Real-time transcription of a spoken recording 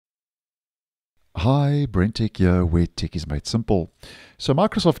Hi, BrenTech here, where tech is made simple. So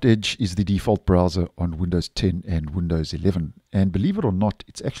Microsoft Edge is the default browser on Windows 10 and Windows 11. And believe it or not,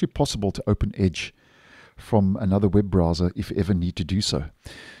 it's actually possible to open Edge from another web browser if you ever need to do so.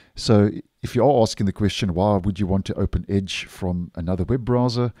 So if you are asking the question, why would you want to open Edge from another web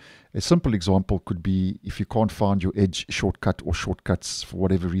browser? A simple example could be if you can't find your Edge shortcut or shortcuts for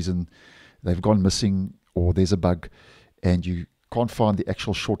whatever reason, they've gone missing or there's a bug and you can't find the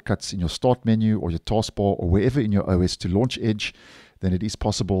actual shortcuts in your start menu or your taskbar or wherever in your OS to launch Edge, then it is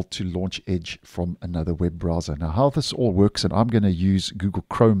possible to launch Edge from another web browser. Now, how this all works, and I'm going to use Google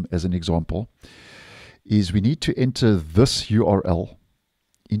Chrome as an example, is we need to enter this URL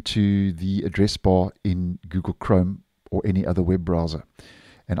into the address bar in Google Chrome or any other web browser.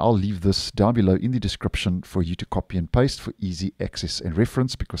 And I'll leave this down below in the description for you to copy and paste for easy access and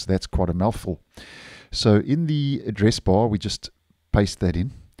reference, because that's quite a mouthful. So in the address bar, we just paste that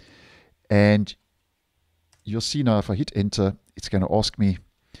in, and you'll see now if I hit enter, it's going to ask me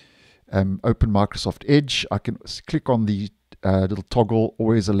open Microsoft Edge. I can click on the little toggle,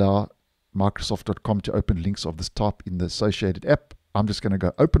 always allow Microsoft.com to open links of this type in the associated app. I'm just going to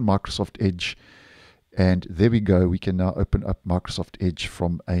go open Microsoft Edge, and there we go. We can now open up Microsoft Edge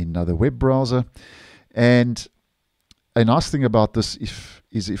from another web browser. And a nice thing about this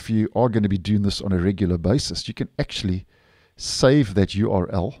is if you are going to be doing this on a regular basis, you can actually save that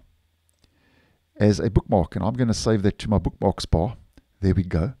URL as a bookmark. And I'm going to save that to my bookmarks bar. There we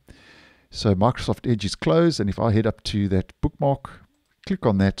go. So Microsoft Edge is closed. And if I head up to that bookmark, click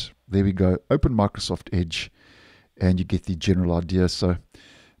on that, there we go. Open Microsoft Edge, and you get the general idea. So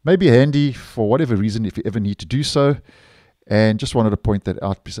maybe handy for whatever reason if you ever need to do so. And just wanted to point that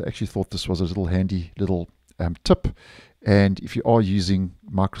out because I actually thought this was a little handy little tip. And if you are using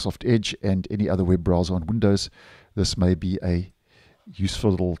Microsoft Edge and any other web browser on Windows, this may be a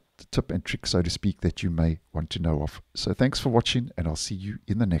useful little tip and trick, so to speak, that you may want to know of. So thanks for watching, and I'll see you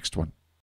in the next one.